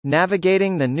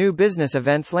Navigating the new business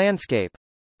events landscape.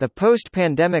 The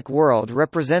post-pandemic world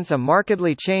represents a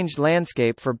markedly changed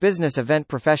landscape for business event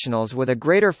professionals, with a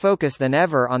greater focus than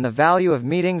ever on the value of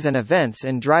meetings and events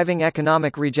in driving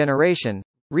economic regeneration,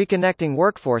 reconnecting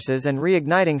workforces and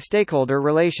reigniting stakeholder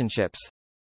relationships.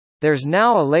 There's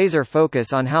now a laser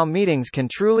focus on how meetings can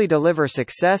truly deliver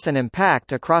success and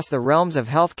impact across the realms of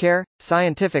healthcare,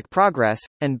 scientific progress,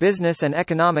 and business and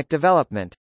economic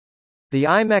development. The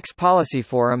IMEX Policy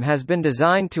Forum has been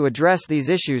designed to address these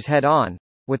issues head-on,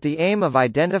 with the aim of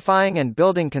identifying and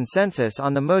building consensus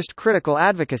on the most critical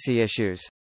advocacy issues.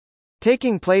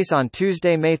 Taking place on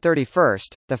Tuesday, May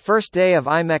 31st, the first day of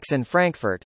IMEX in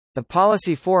Frankfurt, the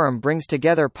Policy Forum brings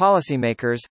together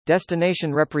policymakers,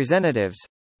 destination representatives,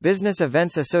 Business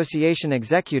Events Association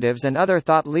executives and other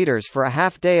thought leaders for a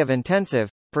half-day of intensive,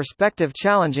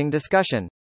 perspective-challenging discussion.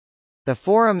 The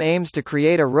forum aims to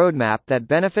create a roadmap that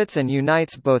benefits and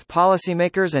unites both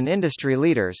policymakers and industry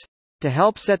leaders, to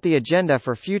help set the agenda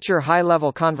for future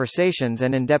high-level conversations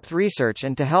and in-depth research,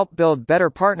 and to help build better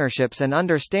partnerships and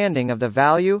understanding of the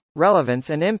value,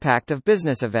 relevance and impact of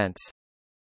business events.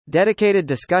 Dedicated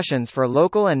discussions for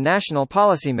local and national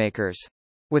policymakers.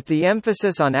 With the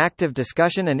emphasis on active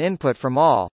discussion and input from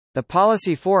all, the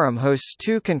Policy Forum hosts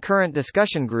 2 concurrent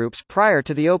discussion groups prior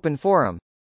to the open forum.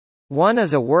 One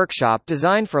is a workshop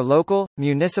designed for local,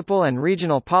 municipal and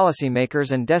regional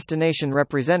policymakers and destination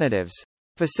representatives,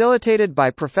 facilitated by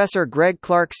Professor Greg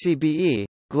Clark CBE,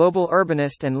 global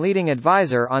urbanist and leading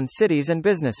advisor on cities and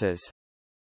businesses.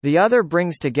 The other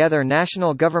brings together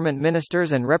national government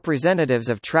ministers and representatives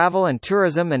of travel and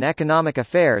tourism and economic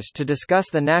affairs to discuss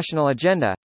the national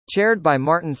agenda, chaired by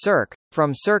Martin Cirque,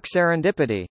 from Cirque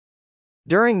Serendipity.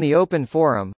 During the open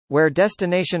forum, where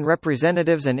destination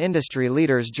representatives and industry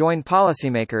leaders join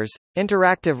policymakers,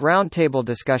 interactive roundtable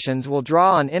discussions will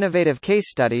draw on innovative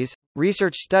case studies,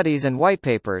 research studies and white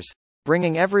papers,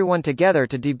 bringing everyone together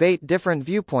to debate different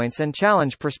viewpoints and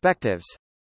challenge perspectives.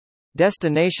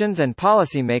 Destinations and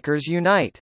policymakers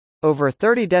unite. Over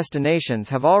 30 destinations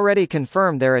have already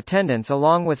confirmed their attendance,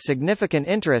 along with significant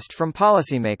interest from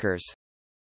policymakers.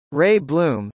 Ray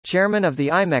Bloom, chairman of the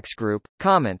IMEX Group,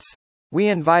 comments, "We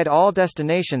invite all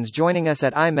destinations joining us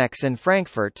at IMEX in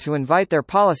Frankfurt to invite their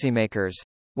policymakers,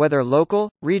 whether local,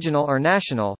 regional or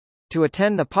national, to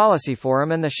attend the Policy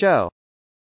Forum and the show.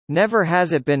 Never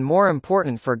has it been more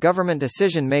important for government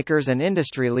decision-makers and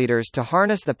industry leaders to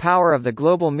harness the power of the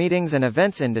global meetings and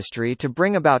events industry to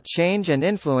bring about change and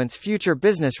influence future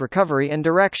business recovery and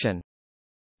direction.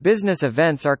 Business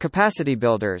events are capacity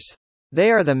builders. They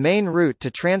are the main route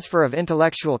to transfer of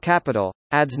intellectual capital,"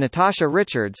 adds Natasha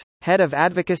Richards, head of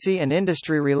advocacy and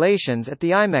industry relations at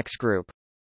the IMEX Group.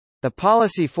 The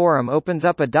Policy Forum opens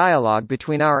up a dialogue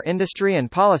between our industry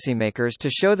and policymakers to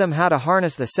show them how to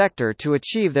harness the sector to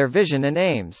achieve their vision and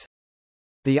aims.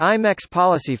 The IMEX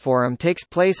Policy Forum takes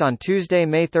place on Tuesday,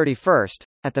 May 31st,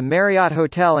 at the Marriott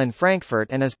Hotel in Frankfurt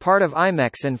and is part of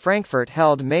IMEX in Frankfurt,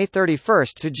 held May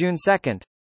 31st to June 2nd.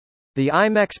 The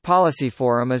IMEX Policy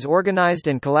Forum is organized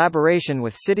in collaboration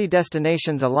with City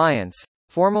Destinations Alliance,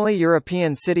 formerly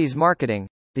European Cities Marketing,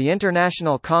 the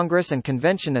International Congress and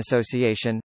Convention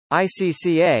Association,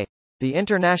 ICCA, the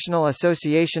International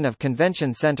Association of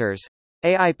Convention Centers,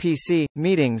 AIPC,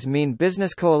 Meetings Mean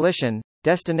Business Coalition,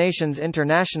 Destinations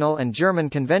International and German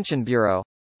Convention Bureau,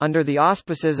 under the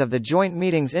auspices of the Joint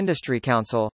Meetings Industry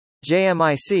Council,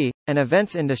 JMIC, and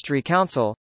Events Industry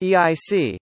Council,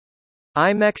 EIC.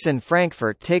 IMEX in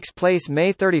Frankfurt takes place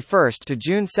May 31st to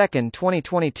June 2nd,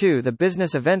 2022. The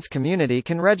business events community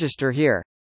can register here.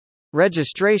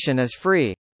 Registration is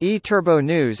free. eTurbo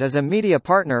News is a media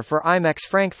partner for IMEX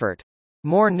Frankfurt.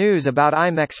 More news about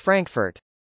IMEX Frankfurt.